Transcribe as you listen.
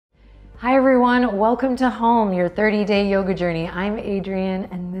Hi everyone, welcome to Home, your 30-day yoga journey. I'm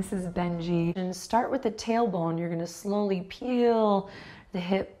Adriene and this is Benji. And start with the tailbone. You're gonna slowly peel the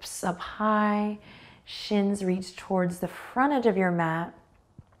hips up high, shins reach towards the front edge of your mat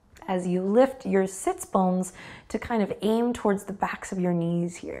as you lift your sits bones to kind of aim towards the backs of your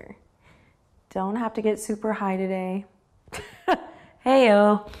knees here. Don't have to get super high today.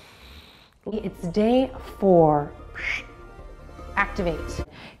 Heyo. It's day 4. Activate.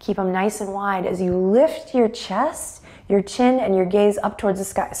 Keep them nice and wide as you lift your chest, your chin, and your gaze up towards the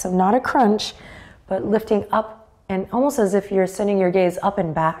sky. So not a crunch, but lifting up and almost as if you're sending your gaze up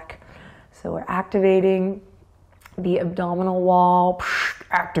and back. So we're activating the abdominal wall.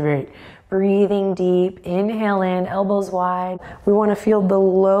 Activate. Breathing deep. Inhale in, elbows wide. We want to feel the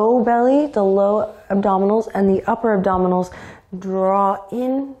low belly, the low abdominals, and the upper abdominals draw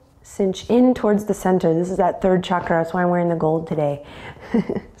in, cinch in towards the center. This is that third chakra. That's why I'm wearing the gold today.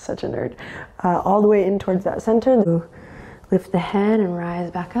 Such a nerd. All the way in towards that center. Lift the head and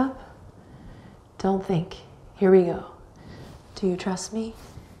rise back up. Don't think. Here we go. Do you trust me?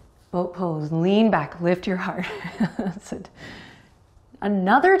 Boat pose. Lean back. Lift your heart. That's it.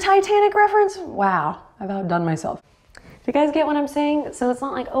 Another Titanic reference? Wow. I've outdone myself. Do you guys get what I'm saying? So it's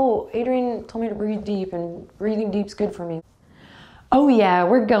not like, oh, Adriene told me to breathe deep and breathing deep's good for me. Oh yeah,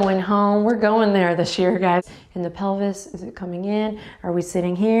 we're going home. We're going there this year, guys. In the pelvis, is it coming in? Are we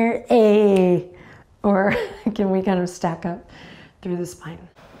sitting here? Hey. Or can we kind of stack up through the spine?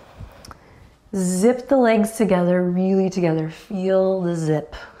 Zip the legs together, really together. Feel the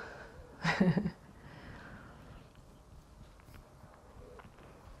zip.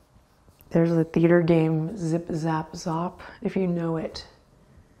 There's a theater game, Zip Zap Zop, if you know it.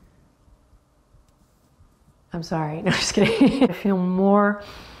 I'm sorry, no, just kidding. I feel more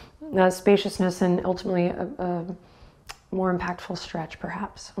spaciousness and ultimately a more impactful stretch,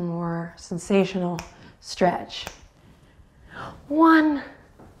 perhaps. A more sensational stretch. 1.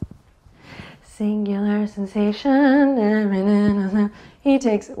 Singular sensation. He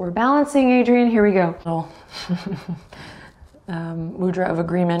takes it. We're balancing, Adriene. Here we go. Mudra of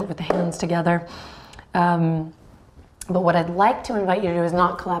agreement with the hands together. But what I'd like to invite you to do is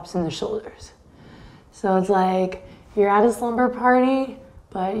not collapse in the shoulders. So it's like you're at a slumber party,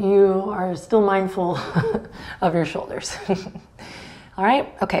 but you are still mindful of your shoulders. All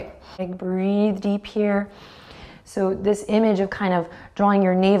right? Okay. Breathe deep here. So this image of kind of drawing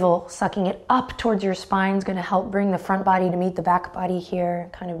your navel, sucking it up towards your spine is going to help bring the front body to meet the back body here,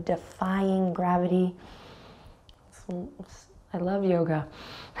 kind of defying gravity. I love yoga.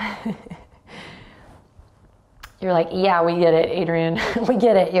 You're like, yeah, we get it, Adriene. We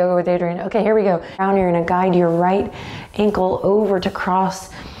get it, yoga with Adriene. Okay, here we go. Now you're gonna guide your right ankle over to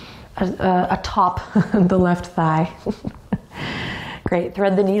cross atop the left thigh. Great,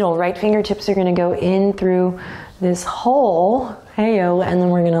 thread the needle. Right fingertips are gonna go in through this hole, hey-yo, and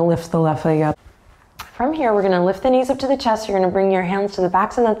then we're gonna lift the left leg up. From here, we're gonna lift the knees up to the chest. You're gonna bring your hands to the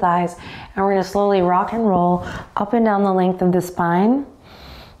backs of the thighs, and we're gonna slowly rock and roll up and down the length of the spine.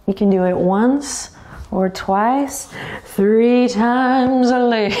 You can do it once, or twice, 3 times a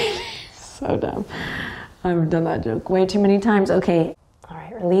lady. So dumb. I've done that joke way too many times. Okay, all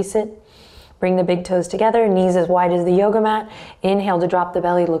right, release it. Bring the big toes together, knees as wide as the yoga mat. Inhale to drop the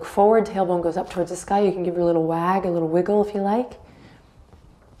belly, look forward. Tailbone goes up towards the sky. You can give your little wag, a little wiggle if you like.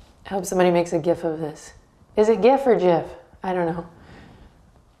 I hope somebody makes a gif of this. Is it gif or gif? I don't know.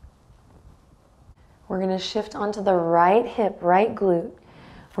 We're gonna shift onto the right hip, right glute.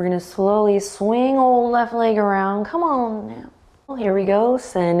 We're gonna slowly swing old left leg around. Come on now. Well, here we go.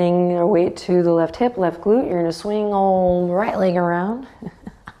 Sending our weight to the left hip, left glute. You're gonna swing old right leg around.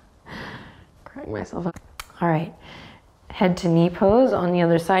 Crack myself up. All right. Head to knee pose. On the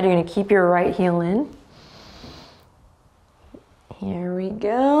other side, you're gonna keep your right heel in. Here we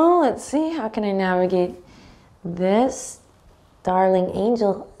go. Let's see. How can I navigate this? Darling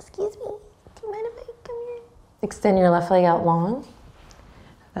angel. Excuse me. Do you mind if I come here? Extend your left leg out long.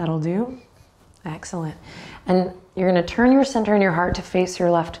 That'll do. Excellent. And you're gonna turn your center and your heart to face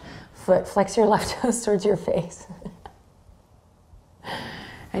your left foot. Flex your left toes towards your face.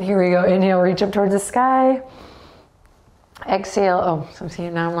 And here we go. Inhale, reach up towards the sky. Exhale. Oh, so see,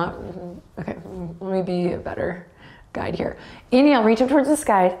 now I'm not, okay, let me be a better guide here. Inhale, reach up towards the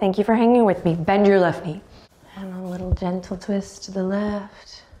sky. Thank you for hanging with me. Bend your left knee. And a little gentle twist to the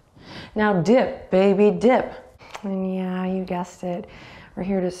left. Now dip, baby, dip. And yeah, you guessed it. We're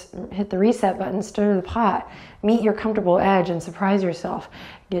here to hit the reset button, stir the pot, meet your comfortable edge and surprise yourself.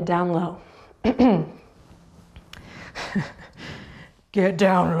 Get down low. Get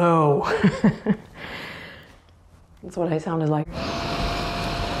down low. That's what I sounded like.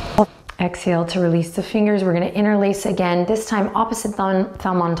 Exhale to release the fingers. We're gonna interlace again, this time opposite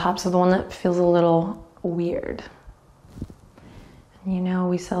thumb on top, so the one that feels a little weird. And you know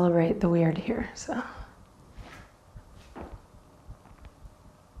we celebrate the weird here, so.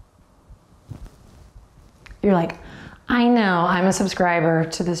 You're like, I know, I'm a subscriber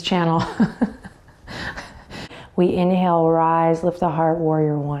to this channel. We inhale, rise, lift the heart,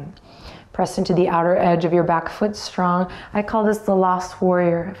 warrior one. Press into the outer edge of your back foot strong. I call this the lost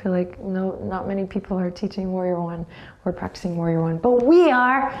warrior. I feel like not many people are teaching warrior one. We're practicing warrior one, but we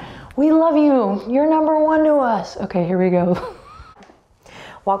are. We love you. You're number one to us. Okay, here we go.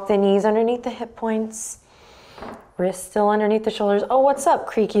 Walk the knees underneath the hip points. Wrists still underneath the shoulders. Oh, what's up,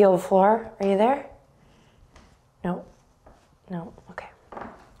 creaky old floor? Are you there? No. No, okay.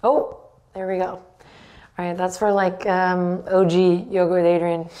 Oh, there we go. All right, that's for like OG Yoga with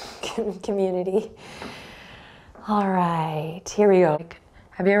Adriene community. All right, here we go.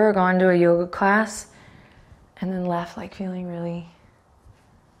 Have you ever gone to a yoga class and then left like feeling really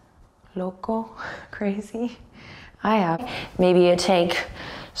loco, crazy? I have. Maybe you take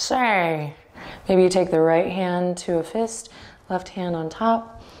the right hand to a fist, left hand on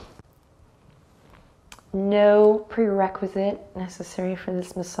top. No prerequisite necessary for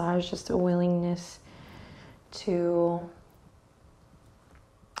this massage, just a willingness to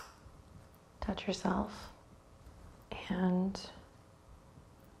touch yourself and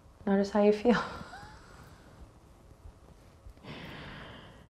notice how you feel.